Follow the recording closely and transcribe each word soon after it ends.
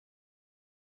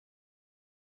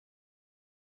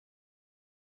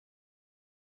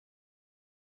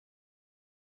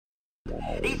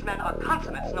These men are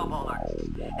consummate snowball artists.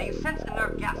 They use sense and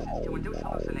nerve gases to induce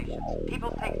hallucinations.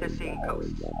 People think they're seeing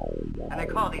ghosts. And they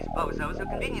call these bozos who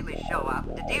conveniently show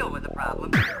up to deal with the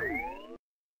problem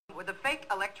with a fake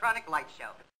electronic light show.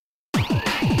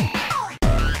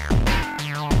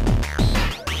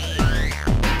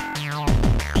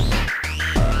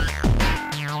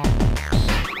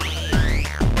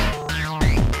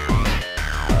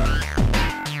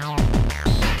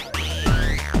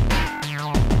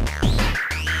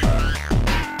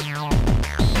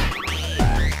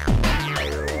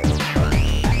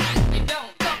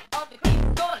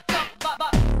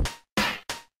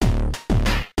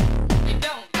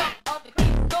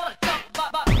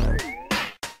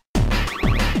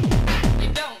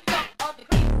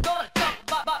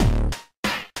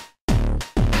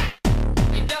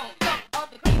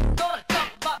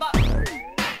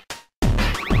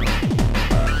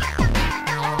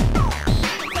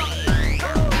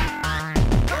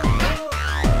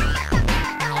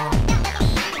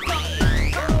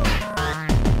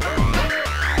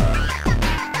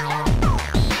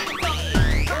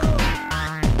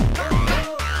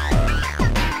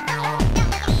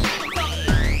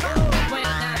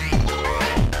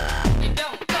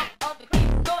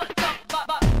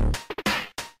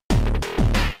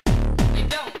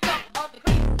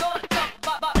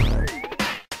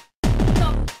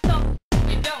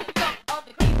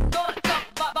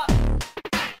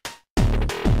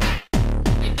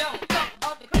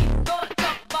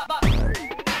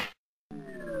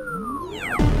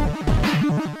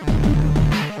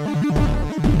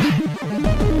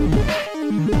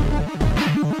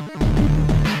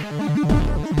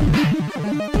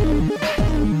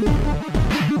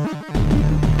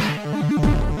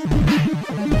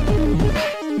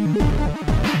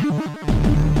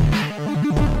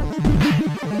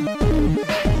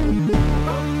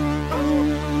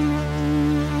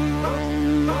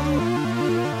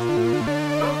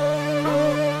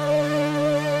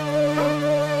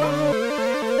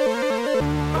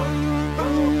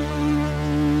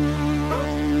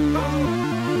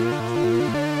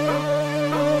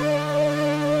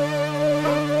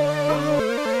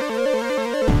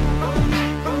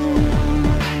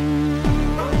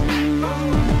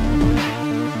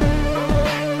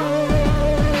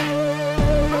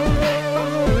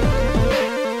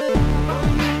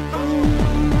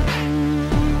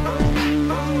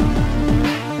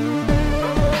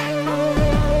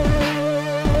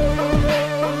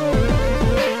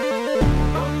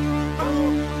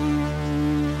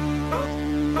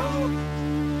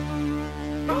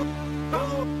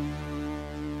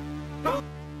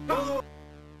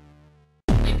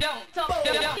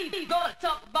 Gonna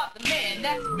talk about the man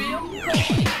that's real coy.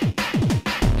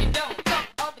 You don't talk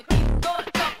of the creep, gonna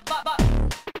talk about.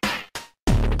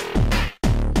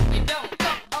 You don't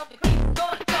talk of the creep,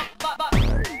 gonna talk about.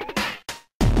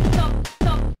 Talk.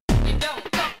 You don't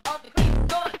talk of the creep,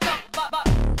 gonna talk about.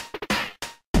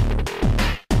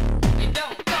 You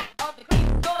don't talk of the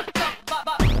creep, gonna talk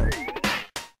about.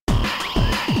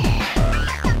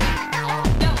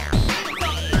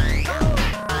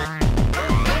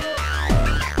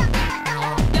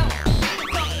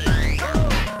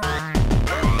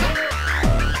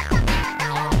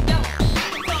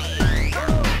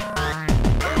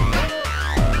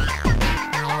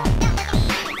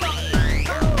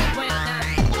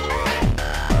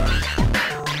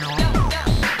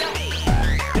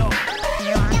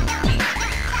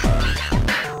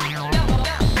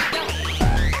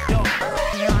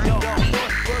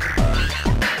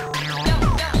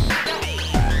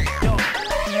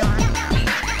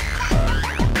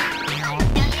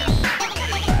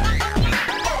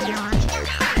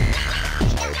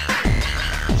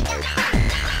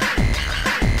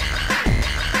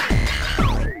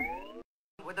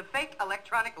 With a fake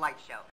electronic light show.